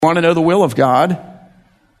Want to know the will of God?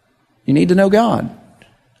 You need to know God.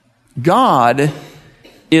 God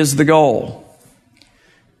is the goal.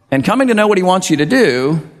 And coming to know what He wants you to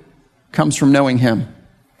do comes from knowing Him.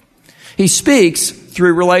 He speaks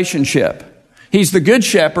through relationship. He's the good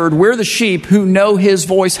shepherd. We're the sheep who know His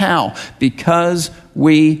voice. How? Because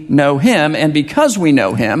we know Him. And because we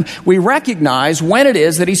know Him, we recognize when it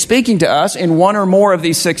is that He's speaking to us in one or more of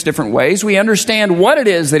these 6 different ways. We understand what it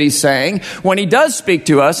is that He's saying when He does speak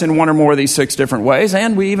to us in one or more of these 6 different ways.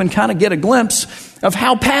 And we even kind of get a glimpse of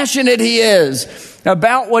how passionate He is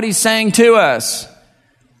about what He's saying to us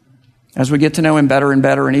as we get to know Him better and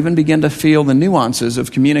better and even begin to feel the nuances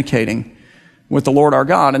of communicating with the Lord our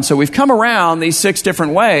God. And so we've come around these 6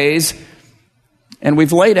 different ways, and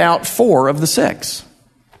we've laid out 4 of the 6.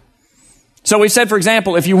 So we said, for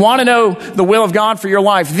example, if you want to know the will of God for your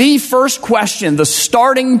life, the first question, the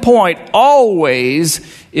starting point always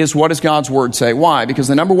is, what does God's Word say? Why? Because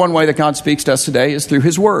the number one way that God speaks to us today is through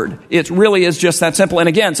His Word. It really is just that simple. And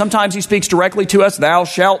again, sometimes He speaks directly to us. Thou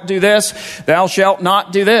shalt do this. Thou shalt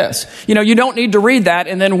not do this. You know, you don't need to read that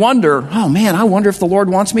and then wonder, oh man, I wonder if the Lord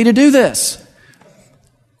wants me to do this.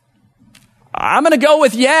 I'm going to go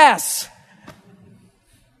with yes.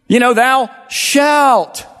 You know, thou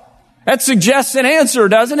shalt. That suggests an answer,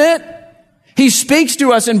 doesn't it? He speaks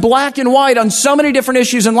to us in black and white on so many different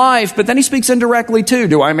issues in life, but then He speaks indirectly too.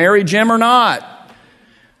 Do I marry Jim or not?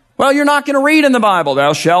 Well, you're not going to read in the Bible,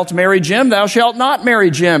 thou shalt marry Jim, thou shalt not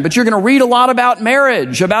marry Jim. But you're going to read a lot about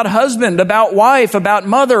marriage, about husband, about wife, about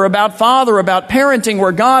mother, about father, about parenting,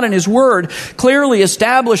 where God in His Word clearly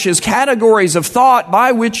establishes categories of thought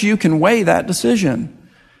by which you can weigh that decision.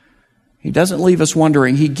 He doesn't leave us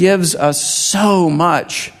wondering. He gives us so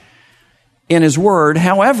much in His Word.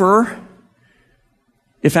 However,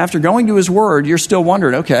 if after going to His Word, you're still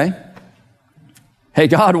wondering, okay, hey,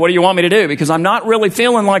 God, what do you want me to do? Because I'm not really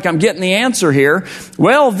feeling like I'm getting the answer here.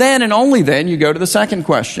 Well, then and only then you go to the second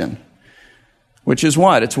question, which is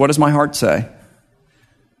what? It's, what does my heart say?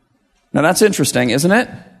 Now, that's interesting, isn't it?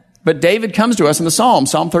 But David comes to us in the Psalm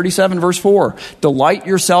 37, verse 4. Delight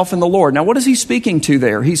yourself in the Lord. Now, what is he speaking to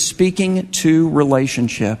there? He's speaking to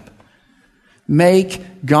relationship.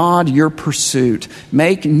 Make God your pursuit.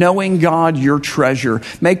 Make knowing God your treasure.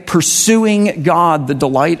 Make pursuing God the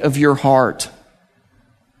delight of your heart.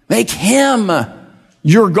 Make Him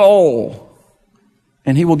your goal.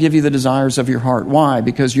 And He will give you the desires of your heart. Why?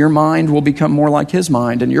 Because your mind will become more like His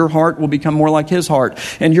mind, and your heart will become more like His heart.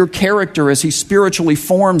 And your character, as He spiritually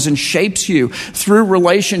forms and shapes you through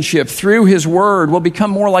relationship, through His Word, will become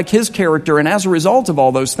more like His character. And as a result of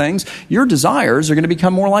all those things, your desires are going to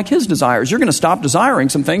become more like His desires. You're going to stop desiring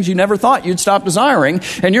some things you never thought you'd stop desiring,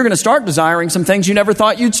 and you're going to start desiring some things you never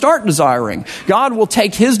thought you'd start desiring. God will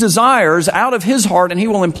take His desires out of His heart, and He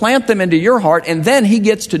will implant them into your heart, and then He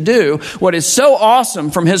gets to do what is so awesome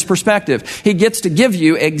from His perspective. He gets to give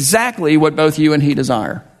you exactly what both you and He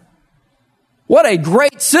desire. What a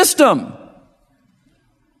great system!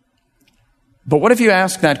 But what if you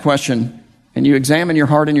ask that question and you examine your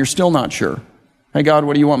heart and you're still not sure? Hey, God,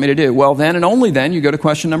 what do you want me to do? Well, then and only then you go to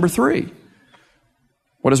question number 3.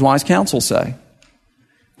 What does wise counsel say?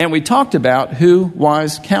 And we talked about who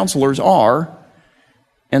wise counselors are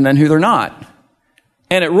and then who they're not.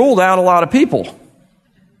 And it ruled out a lot of people,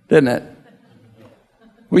 didn't it?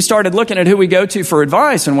 We started looking at who we go to for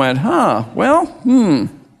advice and went,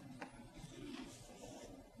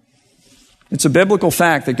 It's a biblical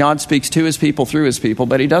fact that God speaks to His people through His people,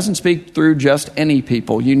 but He doesn't speak through just any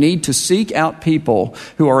people. You need to seek out people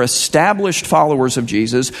who are established followers of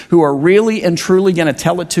Jesus, who are really and truly going to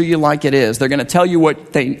tell it to you like it is. They're going to tell you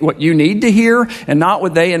what you need to hear and not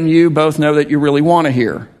what they and you both know that you really want to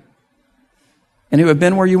hear. And who have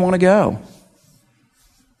been where you want to go.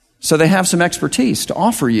 So they have some expertise to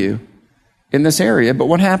offer you in this area. But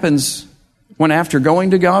what happens when after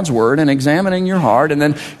going to God's Word and examining your heart and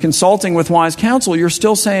then consulting with wise counsel, you're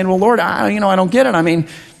still saying, well, Lord, I don't get it. I mean,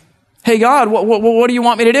 hey, God, what do you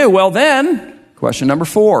want me to do? Well, then, question number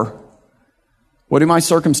 4. What do my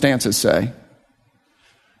circumstances say?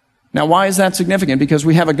 Now, why is that significant? Because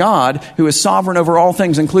we have a God who is sovereign over all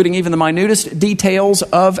things, including even the minutest details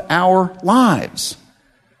of our lives.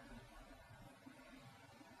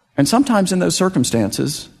 And sometimes in those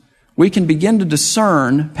circumstances, we can begin to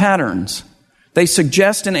discern patterns. They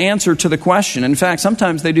suggest an answer to the question. In fact,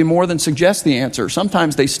 sometimes they do more than suggest the answer.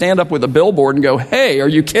 Sometimes they stand up with a billboard and go, hey, are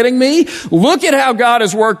you kidding me? Look at how God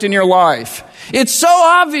has worked in your life. It's so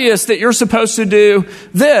obvious that you're supposed to do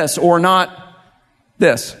this or not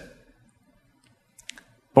this.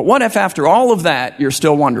 But what if after all of that, you're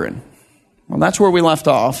still wondering? Well, that's where we left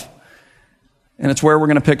off, and it's where we're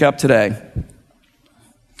going to pick up today.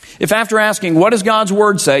 If after asking, what does God's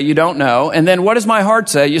word say, you don't know, and then what does my heart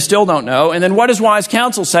say, you still don't know, and then what does wise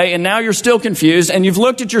counsel say, and now you're still confused, and you've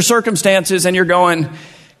looked at your circumstances and you're going,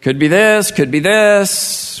 could be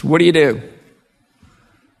this, what do you do?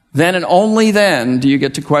 Then and only then do you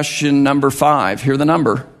get to question number 5. Hear the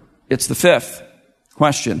number. It's the 5th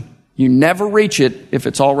question. You never reach it if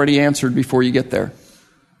it's already answered before you get there.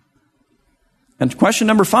 And question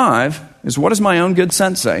number 5 is, what does my own good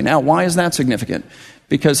sense say? Now, why is that significant?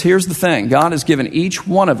 Because here's the thing. God has given each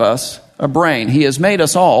one of us a brain. He has made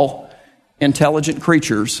us all intelligent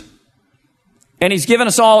creatures. And He's given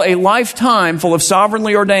us all a lifetime full of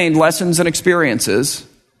sovereignly ordained lessons and experiences.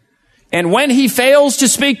 And when He fails to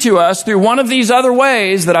speak to us through one of these other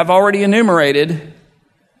ways that I've already enumerated,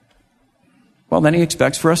 well, then He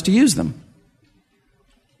expects for us to use them.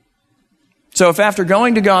 So if after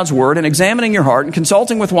going to God's Word and examining your heart and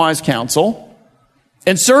consulting with wise counsel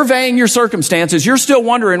and surveying your circumstances, you're still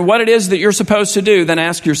wondering what it is that you're supposed to do, then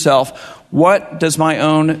ask yourself, what does my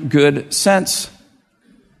own good sense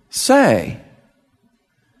say?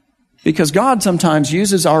 Because God sometimes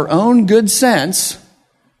uses our own good sense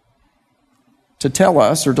to tell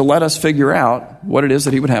us or to let us figure out what it is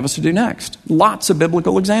that He would have us to do next. Lots of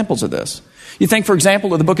biblical examples of this. You think, for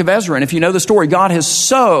example, of the book of Ezra, and if you know the story, God has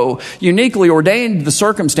so uniquely ordained the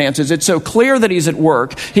circumstances. It's so clear that He's at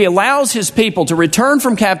work. He allows His people to return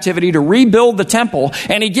from captivity to rebuild the temple,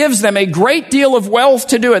 and He gives them a great deal of wealth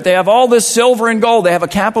to do it. They have all this silver and gold. They have a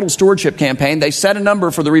capital stewardship campaign. They set a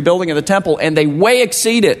number for the rebuilding of the temple, and they way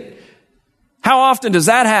exceed it. How often does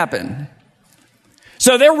that happen?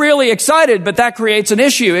 So they're really excited, but that creates an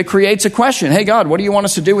issue. It creates a question. Hey, God, what do you want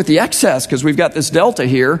us to do with the excess? Because we've got this delta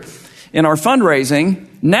here in our fundraising.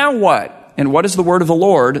 Now what? And what is the word of the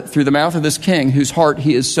Lord through the mouth of this king whose heart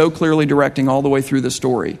He is so clearly directing all the way through the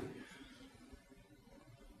story?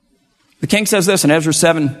 The king says this in Ezra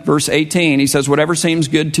 7, verse 18. He says, whatever seems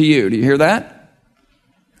good to you. Do you hear that?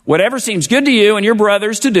 Whatever seems good to you and your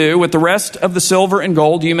brothers to do with the rest of the silver and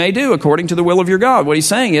gold, you may do according to the will of your God. What he's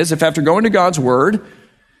saying is, if after going to God's word,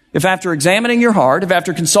 if after examining your heart, if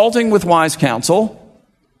after consulting with wise counsel,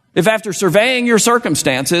 if after surveying your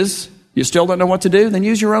circumstances, you still don't know what to do, then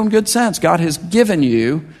use your own good sense. God has given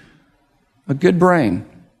you a good brain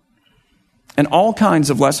and all kinds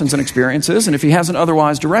of lessons and experiences. And if He hasn't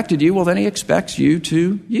otherwise directed you, well, then He expects you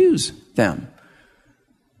to use them.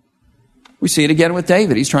 We see it again with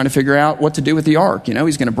David. He's trying to figure out what to do with the ark. You know,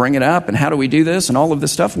 he's going to bring it up, and how do we do this, and all of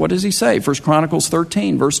this stuff. What does he say? 1 Chronicles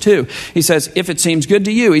 13, verse 2. He says, if it seems good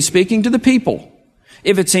to you, he's speaking to the people.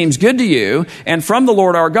 If it seems good to you, and from the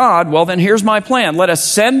Lord our God, well, then here's my plan. Let us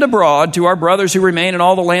send abroad to our brothers who remain in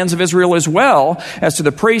all the lands of Israel as well, as to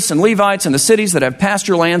the priests and Levites and the cities that have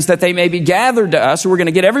pasture lands, that they may be gathered to us. So we're going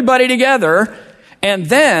to get everybody together. And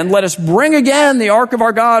then let us bring again the ark of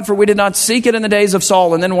our God, for we did not seek it in the days of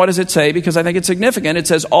Saul. And then what does it say? Because I think it's significant. It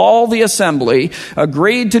says, all the assembly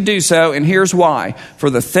agreed to do so, and here's why.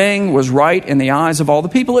 For the thing was right in the eyes of all the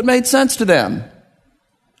people. It made sense to them.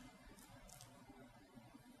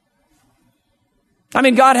 I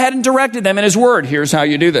mean, God hadn't directed them in His word, here's how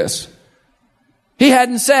you do this. He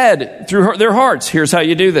hadn't said through their hearts, here's how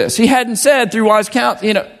you do this. He hadn't said through wise counsel,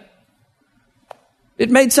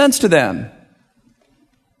 it made sense to them.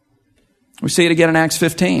 We see it again in Acts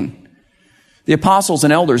 15. The apostles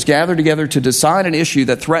and elders gather together to decide an issue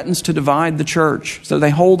that threatens to divide the church. So they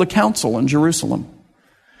hold a council in Jerusalem.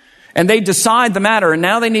 And they decide the matter, and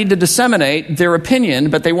now they need to disseminate their opinion,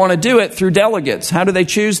 but they want to do it through delegates. How do they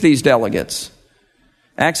choose these delegates?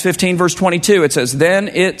 Acts 15, verse 22, it says, then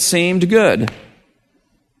it seemed good.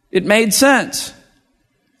 It made sense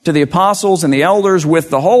to the apostles and the elders with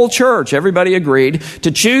the whole church, everybody agreed, to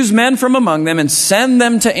choose men from among them and send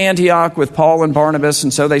them to Antioch with Paul and Barnabas.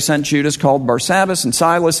 And so they sent Judas, called Barsabbas, and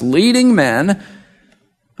Silas, leading men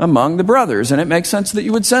among the brothers. And it makes sense that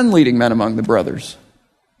you would send leading men among the brothers.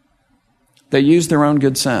 They used their own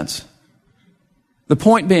good sense. The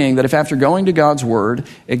point being that if after going to God's word,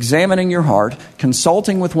 examining your heart,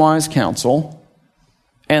 consulting with wise counsel,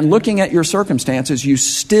 and looking at your circumstances, you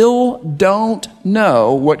still don't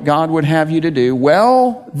know what God would have you to do,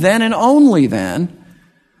 well, then and only then,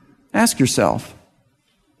 ask yourself,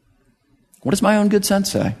 what does my own good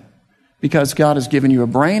sense say? Because God has given you a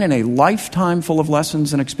brain and a lifetime full of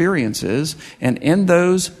lessons and experiences, and in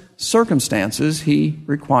those circumstances, He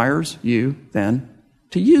requires you then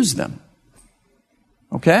to use them.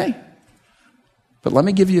 Okay? But let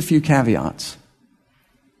me give you a few caveats.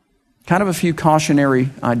 Kind of a few cautionary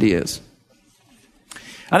ideas.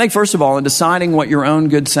 I think, first of all, in deciding what your own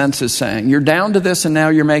good sense is saying, you're down to this and now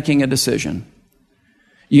you're making a decision.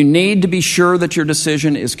 You need to be sure that your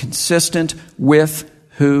decision is consistent with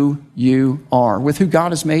who you are, with who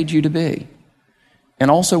God has made you to be,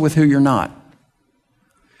 and also with who you're not.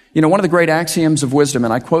 You know, one of the great axioms of wisdom,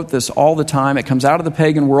 and I quote this all the time, it comes out of the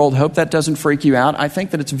pagan world. Hope that doesn't freak you out. I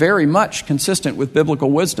think that it's very much consistent with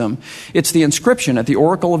biblical wisdom. It's the inscription at the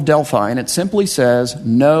Oracle of Delphi, and it simply says,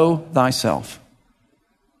 know thyself.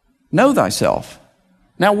 Know thyself.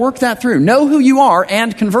 Now work that through. Know who you are,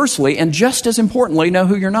 and conversely, and just as importantly, know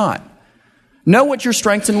who you're not. Know what your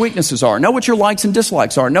strengths and weaknesses are. Know what your likes and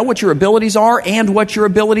dislikes are. Know what your abilities are and what your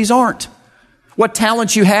abilities aren't. What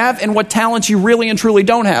talents you have and what talents you really and truly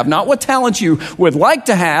don't have. Not what talents you would like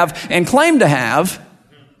to have and claim to have,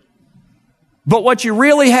 but what you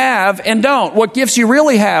really have and don't. What gifts you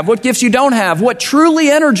really have, what gifts you don't have. What truly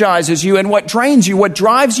energizes you and what drains you. What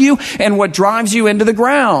drives you and what drives you into the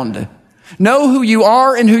ground. Know who you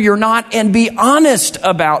are and who you're not, and be honest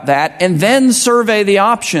about that, and then survey the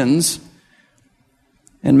options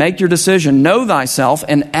and make your decision. Know thyself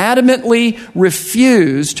and adamantly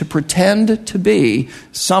refuse to pretend to be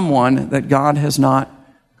someone that God has not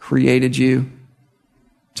created you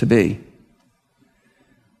to be.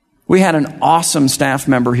 We had an awesome staff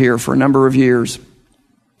member here for a number of years,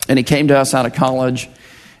 and he came to us out of college,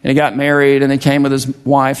 and he got married, and he came with his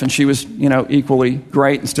wife, and she was, equally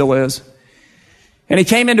great and still is. And he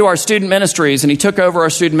came into our student ministries, and he took over our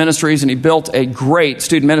student ministries, and he built a great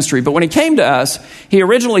student ministry. But when he came to us, he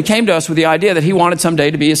originally came to us with the idea that he wanted someday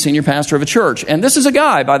to be a senior pastor of a church. And this is a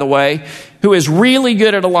guy, by the way, who is really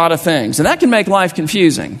good at a lot of things. And that can make life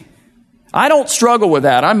confusing. I don't struggle with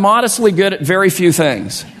that. I'm modestly good at very few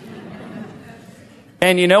things.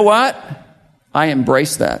 And you know what? I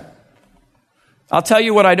embrace that. I'll tell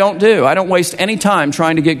you what I don't do. I don't waste any time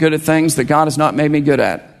trying to get good at things that God has not made me good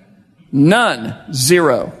at. None.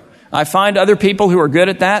 Zero. I find other people who are good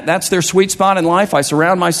at that. That's their sweet spot in life. I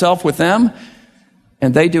surround myself with them,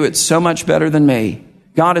 and they do it so much better than me.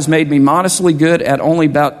 God has made me modestly good at only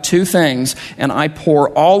about two things, and I pour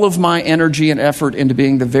all of my energy and effort into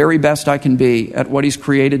being the very best I can be at what He's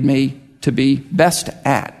created me to be best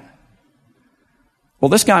at. Well,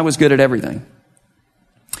 this guy was good at everything.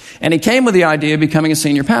 And he came with the idea of becoming a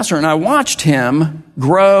senior pastor. And I watched him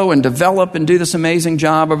grow and develop and do this amazing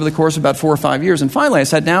job over the course of about 4 or 5 years. And finally, I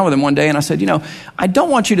sat down with him one day and I said, I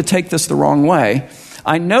don't want you to take this the wrong way.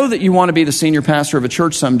 I know that you want to be the senior pastor of a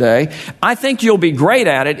church someday. I think you'll be great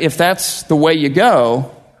at it if that's the way you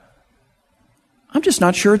go. I'm just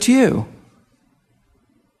not sure it's you.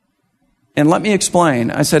 And let me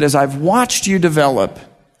explain. I said, as I've watched you develop,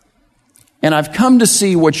 and I've come to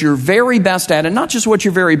see what you're very best at, and not just what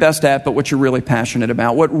you're very best at, but what you're really passionate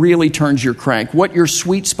about, what really turns your crank, what your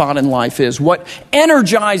sweet spot in life is, what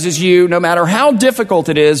energizes you no matter how difficult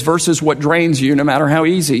it is versus what drains you no matter how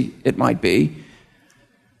easy it might be.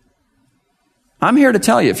 I'm here to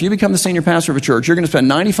tell you, if you become the senior pastor of a church, you're going to spend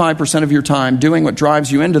 95% of your time doing what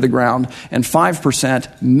drives you into the ground, and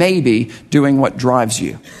 5% maybe doing what drives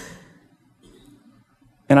you.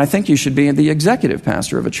 And I think you should be the executive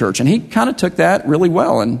pastor of a church. And he kind of took that really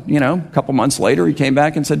well. And, a couple months later, he came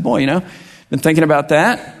back and said, boy, been thinking about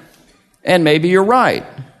that. And maybe you're right.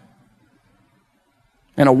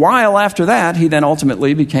 And a while after that, he then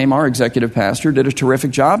ultimately became our executive pastor, did a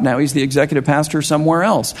terrific job. Now he's the executive pastor somewhere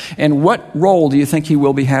else. And what role do you think he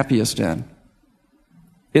will be happiest in?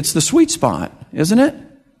 It's the sweet spot, isn't it?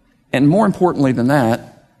 And more importantly than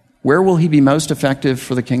that, where will he be most effective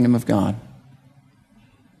for the kingdom of God?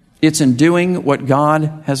 It's in doing what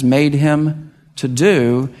God has made him to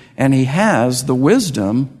do, and he has the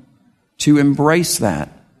wisdom to embrace that.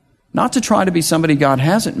 Not to try to be somebody God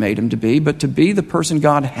hasn't made him to be, but to be the person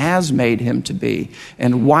God has made him to be.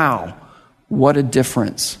 And wow, what a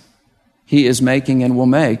difference he is making and will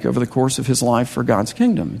make over the course of his life for God's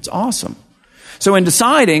kingdom. It's awesome. So in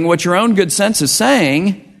deciding what your own good sense is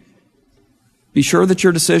saying, be sure that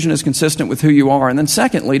your decision is consistent with who you are. And then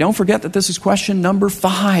secondly, don't forget that this is question number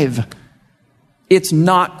 5. It's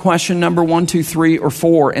not question number 1, 2, 3, or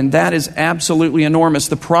 4, and that is absolutely enormous.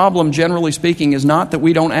 The problem, generally speaking, is not that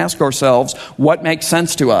we don't ask ourselves what makes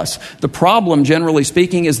sense to us. The problem, generally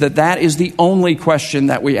speaking, is that is the only question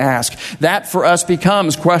that we ask. That for us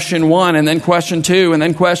becomes question 1, and then question 2, and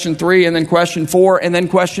then question 3, and then question 4, and then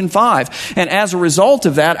question 5. And as a result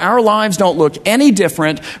of that, our lives don't look any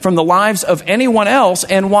different from the lives of anyone else,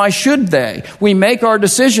 and why should they? We make our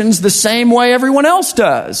decisions the same way everyone else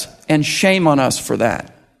does. And shame on us for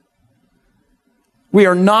that. We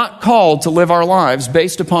are not called to live our lives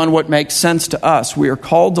based upon what makes sense to us. We are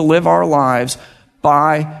called to live our lives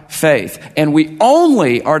by faith. And we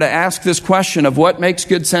only are to ask this question of what makes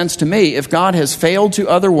good sense to me if God has failed to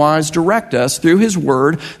otherwise direct us through His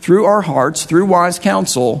Word, through our hearts, through wise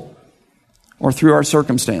counsel, or through our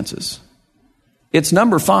circumstances? It's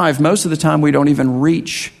number 5. Most of the time we don't even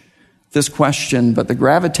reach this question, but the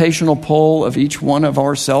gravitational pull of each one of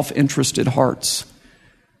our self-interested hearts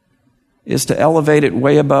is to elevate it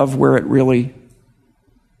way above where it really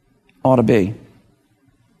ought to be.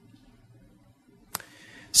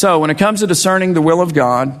 So when it comes to discerning the will of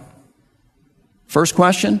God, first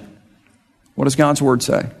question, what does God's Word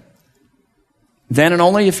say? Then and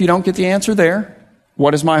only if you don't get the answer there,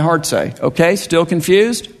 what does my heart say? Okay, still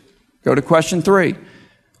confused? Go to question 3.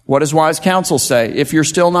 What does wise counsel say? If you're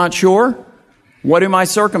still not sure, what do my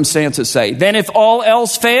circumstances say? Then if all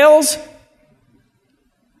else fails,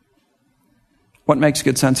 what makes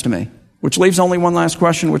good sense to me? Which leaves only one last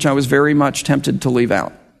question, which I was very much tempted to leave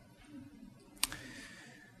out.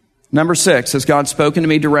 Number 6, has God spoken to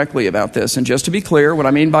me directly about this? And just to be clear, what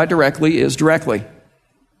I mean by directly is directly.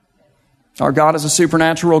 Our God is a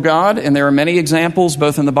supernatural God, and there are many examples,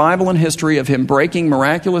 both in the Bible and history, of Him breaking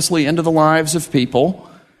miraculously into the lives of people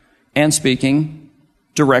and speaking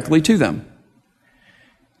directly to them.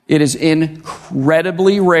 It is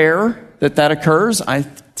incredibly rare that occurs. I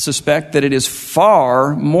suspect that it is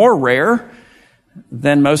far more rare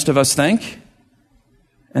than most of us think,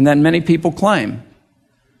 and than many people claim.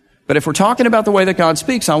 But if we're talking about the way that God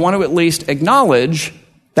speaks, I want to at least acknowledge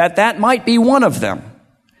that might be one of them.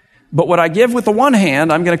 But what I give with the one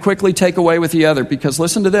hand, I'm going to quickly take away with the other, because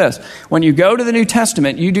listen to this. When you go to the New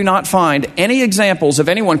Testament, you do not find any examples of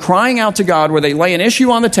anyone crying out to God where they lay an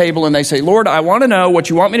issue on the table and they say, Lord, I want to know what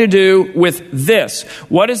you want me to do with this.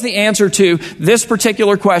 What is the answer to this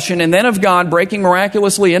particular question? And then of God breaking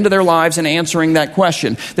miraculously into their lives and answering that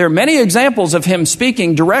question. There are many examples of Him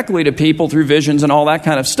speaking directly to people through visions and all that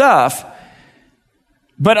kind of stuff,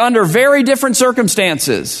 but under very different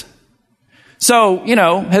circumstances. So,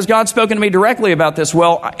 has God spoken to me directly about this?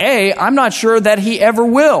 Well, A, I'm not sure that He ever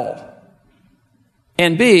will.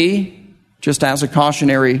 And B, just as a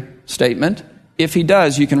cautionary statement, if He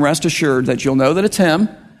does, you can rest assured that you'll know that it's Him,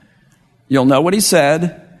 you'll know what He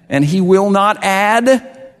said, and He will not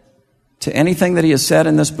add to anything that He has said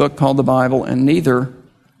in this book called the Bible, and neither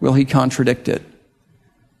will He contradict it.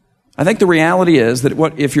 I think the reality is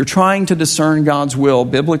that if you're trying to discern God's will,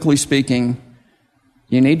 biblically speaking,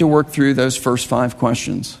 you need to work through those first 5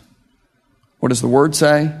 questions. What does the Word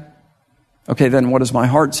say? Okay, then what does my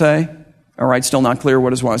heart say? All right, still not clear. What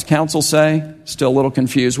does wise counsel say? Still a little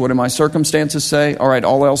confused. What do my circumstances say? All right,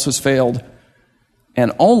 all else has failed.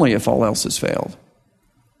 And only if all else has failed.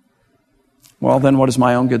 Well, then what does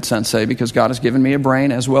my own good sense say? Because God has given me a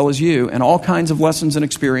brain as well as you, and all kinds of lessons and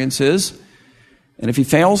experiences. And if He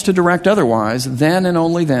fails to direct otherwise, then and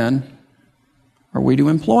only then are we to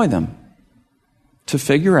employ them to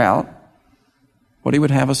figure out what He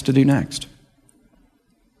would have us to do next.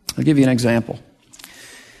 I'll give you an example.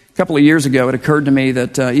 A couple of years ago, it occurred to me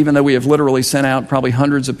that even though we have literally sent out probably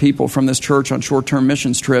hundreds of people from this church on short-term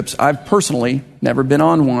missions trips, I've personally never been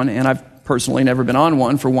on one, and I've personally never been on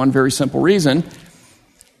one for one very simple reason.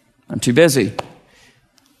 I'm too busy.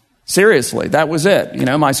 Seriously, that was it.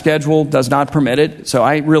 My schedule does not permit it, so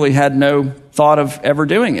I really had no thought of ever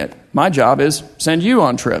doing it. My job is send you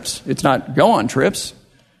on trips. It's not go on trips.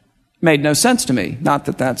 Made no sense to me. Not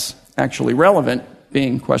that that's actually relevant,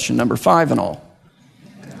 being question number 5 and all.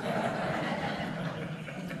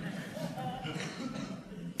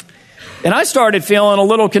 And I started feeling a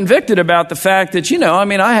little convicted about the fact that,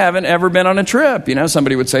 I haven't ever been on a trip.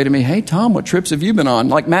 Somebody would say to me, hey, Tom, what trips have you been on?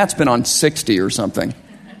 Like Matt's been on 60 or something.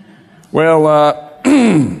 Well,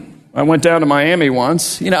 I went down to Miami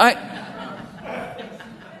once.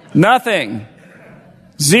 Nothing.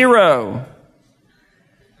 0.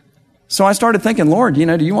 So I started thinking, Lord, do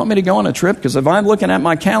you want me to go on a trip? Because if I'm looking at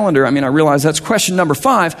my calendar, I realize that's question number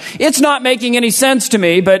 5. It's not making any sense to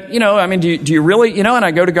me, but, do you really, and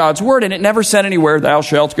I go to God's Word, and it never said anywhere, thou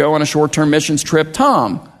shalt go on a short-term missions trip,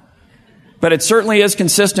 Tom. But it certainly is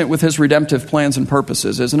consistent with His redemptive plans and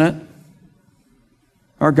purposes, isn't it?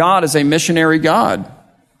 Our God is a missionary God.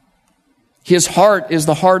 His heart is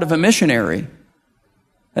the heart of a missionary.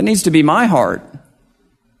 That needs to be my heart. It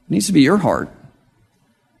needs to be your heart.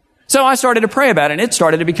 So I started to pray about it, and it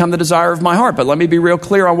started to become the desire of my heart. But let me be real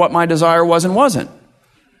clear on what my desire was and wasn't.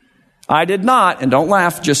 I did not, and don't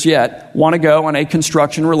laugh just yet, want to go on a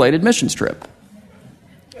construction-related missions trip.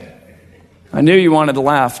 I knew you wanted to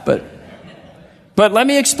laugh, but let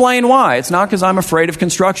me explain why. It's not because I'm afraid of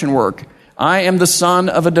construction work. I am the son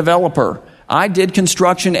of a developer. I did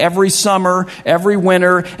construction every summer, every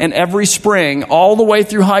winter, and every spring, all the way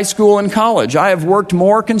through high school and college. I have worked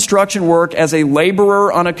more construction work as a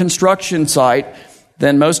laborer on a construction site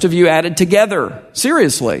than most of you added together.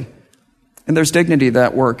 Seriously. And there's dignity to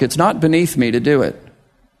that work. It's not beneath me to do it.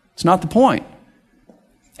 It's not the point.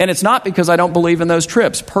 And it's not because I don't believe in those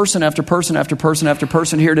trips. Person after person after person after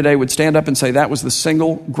person here today would stand up and say that was the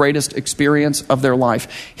single greatest experience of their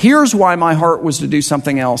life. Here's why my heart was to do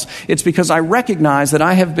something else. It's because I recognize that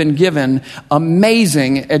I have been given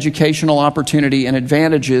amazing educational opportunity and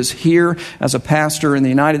advantages here as a pastor in the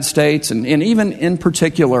United States and even in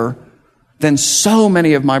particular than so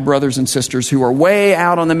many of my brothers and sisters who are way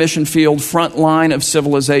out on the mission field, front line of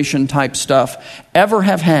civilization type stuff, ever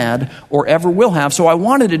have had or ever will have. So I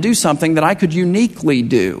wanted to do something that I could uniquely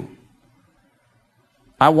do.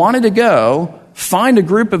 I wanted to go find a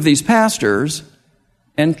group of these pastors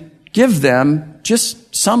and give them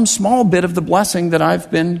just some small bit of the blessing that I've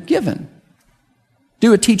been given.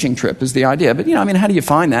 Do a teaching trip is the idea. But, how do you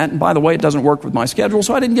find that? And by the way, it doesn't work with my schedule,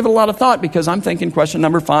 so I didn't give it a lot of thought because I'm thinking question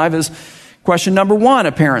number 5 is question number 1,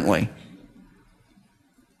 apparently.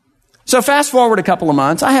 So fast forward a couple of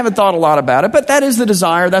months. I haven't thought a lot about it, but that is the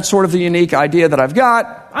desire. That's sort of the unique idea that I've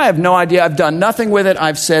got. I have no idea. I've done nothing with it.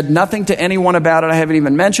 I've said nothing to anyone about it. I haven't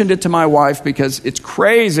even mentioned it to my wife because it's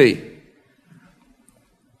crazy.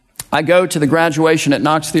 I go to the graduation at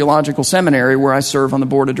Knox Theological Seminary where I serve on the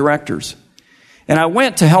board of directors. And I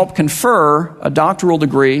went to help confer a doctoral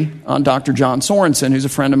degree on Dr. John Sorensen, who's a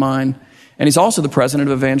friend of mine. And he's also the president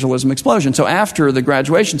of Evangelism Explosion. So after the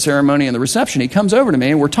graduation ceremony and the reception, he comes over to me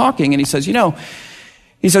and we're talking and he says,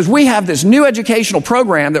 we have this new educational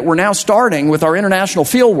program that we're now starting with our international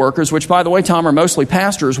field workers, which, by the way, Tom, are mostly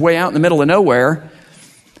pastors way out in the middle of nowhere.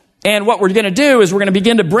 And what we're going to do is we're going to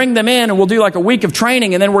begin to bring them in and we'll do like a week of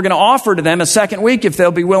training and then we're going to offer to them a second week if they'll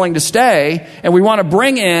be willing to stay. And we want to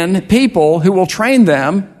bring in people who will train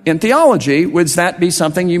them in theology. Would that be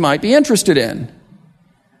something you might be interested in?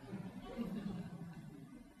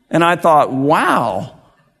 And I thought, wow,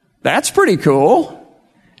 that's pretty cool.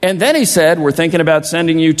 And then he said, we're thinking about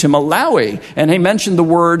sending you to Malawi. And he mentioned the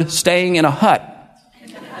word staying in a hut.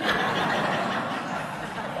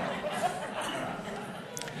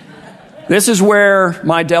 This is where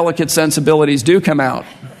my delicate sensibilities do come out.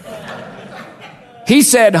 He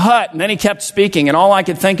said hut, and then he kept speaking, and all I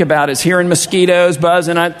could think about is hearing mosquitoes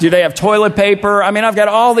buzzing. Do they have toilet paper? I've got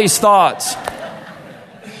all these thoughts.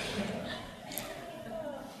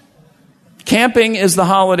 Camping is the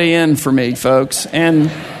Holiday Inn for me, folks.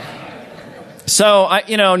 And so,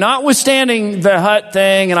 notwithstanding the hut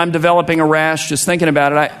thing, and I'm developing a rash just thinking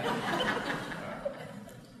about it,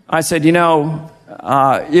 I said,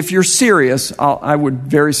 if you're serious, I would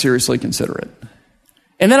very seriously consider it.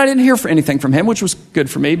 And then I didn't hear anything from him, which was good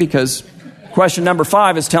for me because question number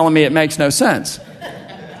 5 is telling me it makes no sense.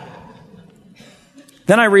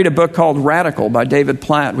 Then I read a book called Radical by David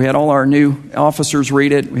Platt. We had all our new officers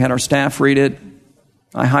read it. We had our staff read it.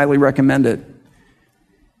 I highly recommend it.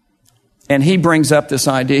 And he brings up this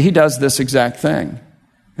idea. He does this exact thing.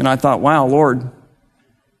 And I thought, wow, Lord,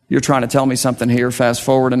 you're trying to tell me something here. Fast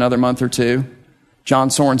forward another month or two. John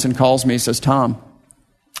Sorensen calls me. He says, Tom,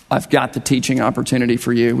 I've got the teaching opportunity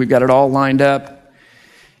for you. We've got it all lined up.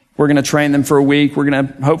 We're going to train them for a week. We're going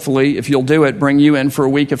to, hopefully, if you'll do it, bring you in for a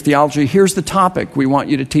week of theology. Here's the topic we want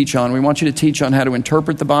you to teach on. We want you to teach on how to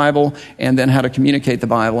interpret the Bible and then how to communicate the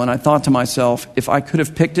Bible. And I thought to myself, if I could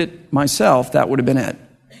have picked it myself, that would have been it.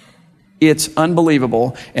 It's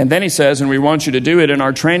unbelievable. And then he says, and we want you to do it in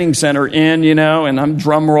our training center and I'm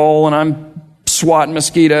drum roll and I'm swatting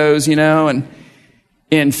mosquitoes, and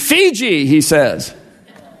in Fiji, he says.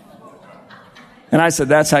 And I said,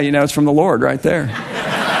 that's how you know it's from the Lord right there.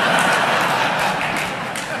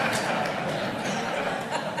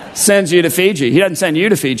 Sends you to Fiji. He doesn't send you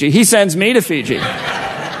to Fiji. He sends me to Fiji.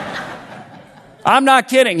 I'm not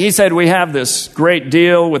kidding. He said, we have this great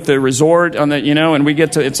deal with the resort on the, and we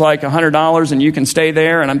get to, it's like $100 and you can stay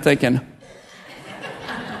there. And I'm thinking,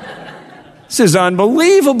 this is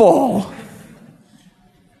unbelievable.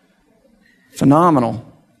 Phenomenal.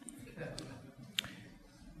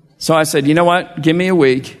 So I said, you know what? Give me a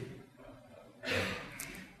week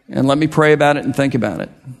and let me pray about it and think about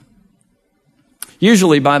it.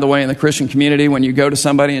 Usually, by the way, in the Christian community, when you go to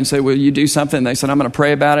somebody and say, will you do something? And they said, I'm going to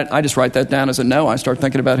pray about it. I just write that down as a no. I start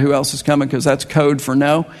thinking about who else is coming because that's code for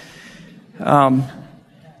no. But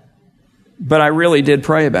I really did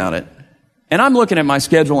pray about it. And I'm looking at my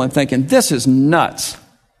schedule and thinking, this is nuts.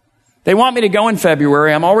 They want me to go in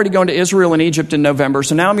February. I'm already going to Israel and Egypt in November.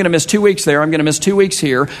 So now I'm going to miss 2 weeks there. I'm going to miss 2 weeks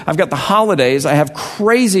here. I've got the holidays. I have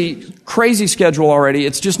crazy schedule already.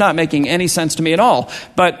 It's just not making any sense to me at all.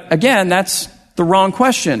 But again, that's the wrong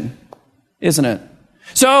question, isn't it?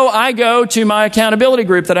 So I go to my accountability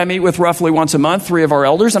group that I meet with roughly once a month, 3 of our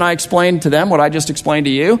elders, and I explain to them what I just explained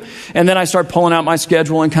to you. And then I start pulling out my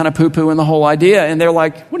schedule and kind of poo-pooing the whole idea. And they're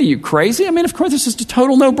like, what are you, crazy? I mean, of course, this is a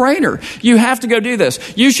total no-brainer. You have to go do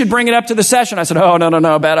this. You should bring it up to the session. I said, oh,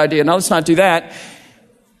 no, bad idea. No, let's not do that.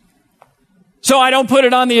 So I don't put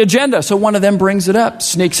it on the agenda. So one of them brings it up,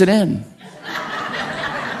 sneaks it in.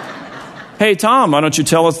 Hey, Tom, why don't you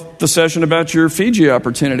tell us the session about your Fiji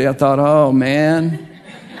opportunity? I thought, oh, man.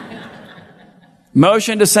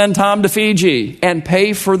 Motion to send Tom to Fiji and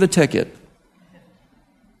pay for the ticket.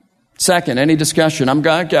 Second, any discussion? I've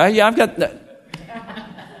got.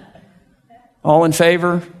 All in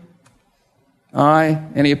favor? Aye.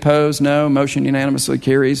 Any opposed? No. Motion unanimously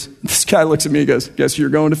carries. This guy looks at me and goes, guess you're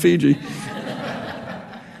going to Fiji.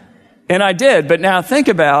 And I did, but now think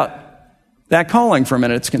about that calling for a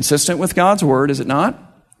minute. It's consistent with God's word, is it not?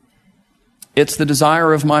 It's the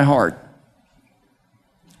desire of my heart.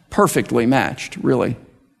 Perfectly matched, really.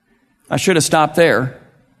 I should have stopped there,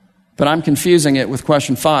 but I'm confusing it with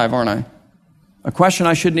question 5, aren't I? A question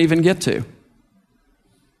I shouldn't even get to.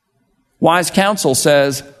 Wise counsel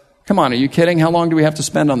says, come on, are you kidding? How long do we have to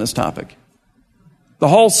spend on this topic? The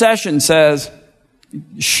whole session says,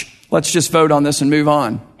 let's just vote on this and move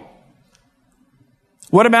on.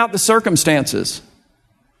 What about the circumstances?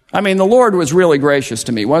 I mean, the Lord was really gracious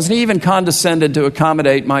to me. Wasn't he even condescended to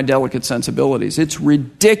accommodate my delicate sensibilities? It's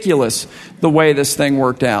ridiculous the way this thing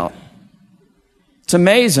worked out. It's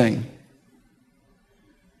amazing.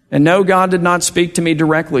 And no, God did not speak to me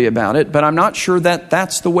directly about it, but I'm not sure that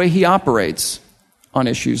that's the way he operates on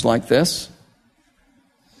issues like this.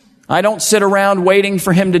 I don't sit around waiting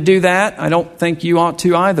for him to do that. I don't think you ought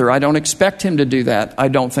to either. I don't expect him to do that. I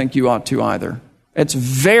don't think you ought to either. It's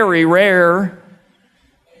very rare.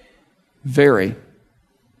 Very.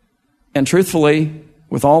 And truthfully,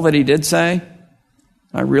 with all that he did say,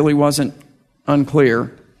 I really wasn't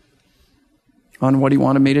unclear on what he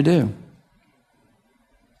wanted me to do.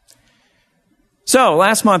 So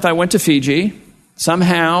last month I went to Fiji.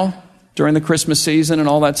 Somehow, during the Christmas season and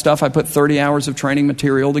all that stuff, I put 30 hours of training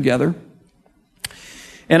material together.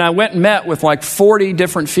 And I went and met with like 40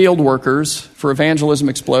 different field workers for Evangelism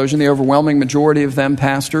Explosion, the overwhelming majority of them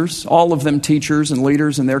pastors, all of them teachers and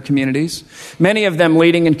leaders in their communities, many of them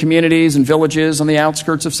leading in communities and villages on the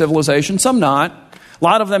outskirts of civilization, some not. A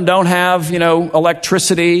lot of them don't have,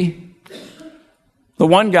 electricity. The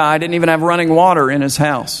one guy didn't even have running water in his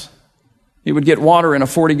house. He would get water in a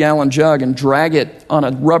 40-gallon jug and drag it on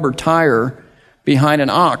a rubber tire behind an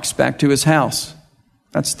ox back to his house.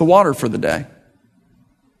 That's the water for the day.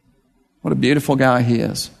 What a beautiful guy he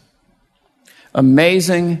is.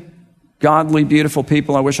 Amazing, godly, beautiful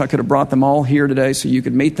people. I wish I could have brought them all here today so you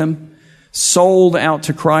could meet them. Sold out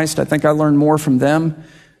to Christ. I think I learned more from them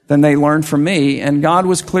than they learned from me. And God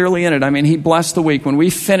was clearly in it. I mean, he blessed the week. When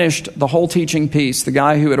we finished the whole teaching piece, the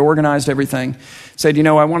guy who had organized everything said,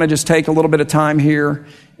 I want to just take a little bit of time here.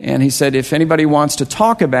 And he said, if anybody wants to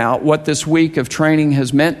talk about what this week of training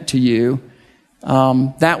has meant to you,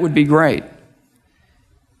 that would be great.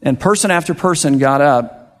 And person after person got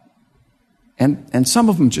up, and some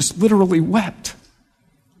of them just literally wept.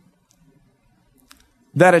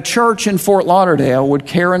 That a church in Fort Lauderdale would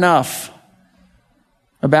care enough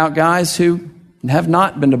about guys who have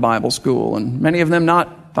not been to Bible school, and many of them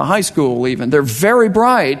not to high school even. They're very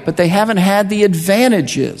bright, but they haven't had the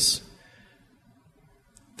advantages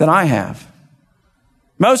that I have.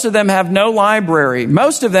 Most of them have no library.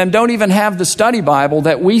 Most of them don't even have the study Bible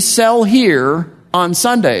that we sell here on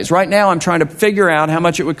Sundays. Right now, I'm trying to figure out how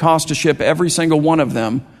much it would cost to ship every single one of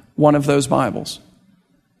them one of those Bibles,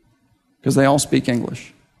 because they all speak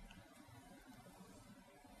English.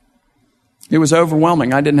 It was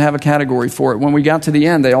overwhelming. I didn't have a category for it. When we got to the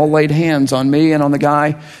end, they all laid hands on me and on the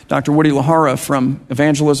guy, Dr. Woody Lahara from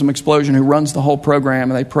Evangelism Explosion, who runs the whole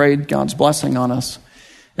program, and they prayed God's blessing on us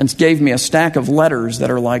and gave me a stack of letters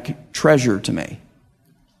that are like treasure to me.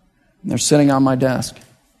 And they're sitting on my desk.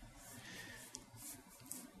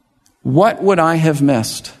 What would I have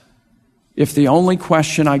missed if the only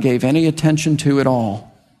question I gave any attention to at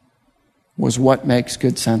all was what makes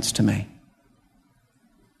good sense to me?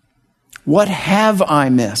 What have I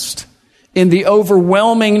missed in the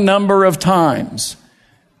overwhelming number of times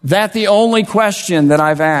that the only question that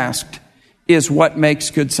I've asked is what makes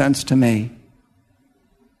good sense to me?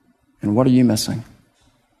 And what are you missing?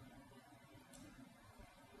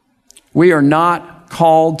 We are not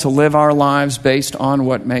called to live our lives based on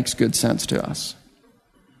what makes good sense to us.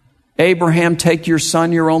 Abraham, take your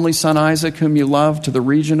son, your only son Isaac, whom you love, to the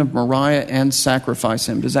region of Moriah and sacrifice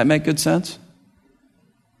him. Does that make good sense?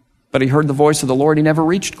 But he heard the voice of the Lord. He never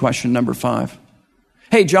reached question number 5.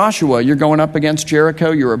 Hey, Joshua, you're going up against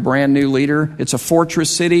Jericho. You're a brand new leader. It's a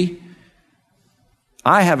fortress city.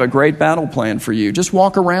 I have a great battle plan for you. Just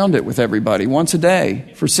walk around it with everybody once a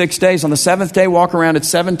day for 6 days. On the seventh day, walk around it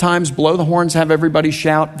 7 times, blow the horns, have everybody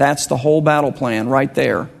shout. That's the whole battle plan right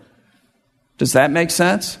there. Does that make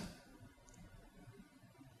sense?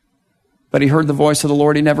 But he heard the voice of the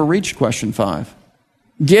Lord. He never reached question 5.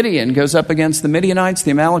 Gideon goes up against the Midianites,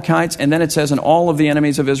 the Amalekites, and then it says, and all of the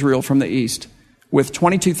enemies of Israel from the east. With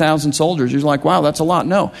 22,000 soldiers, you're like, wow, that's a lot.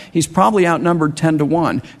 No, he's probably outnumbered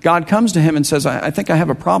 10-1. God comes to him and says, I think I have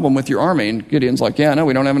a problem with your army. And Gideon's like, yeah, no,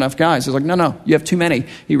 we don't have enough guys. He's like, no, you have too many.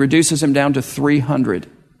 He reduces him down to 300.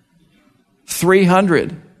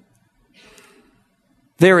 300.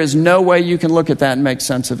 There is no way you can look at that and make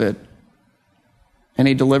sense of it. And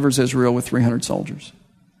he delivers Israel with 300 soldiers.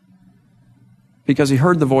 Because he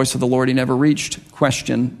heard the voice of the Lord, he never reached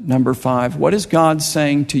question number 5. What is God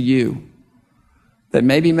saying to you that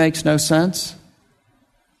maybe makes no sense,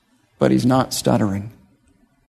 but he's not stuttering?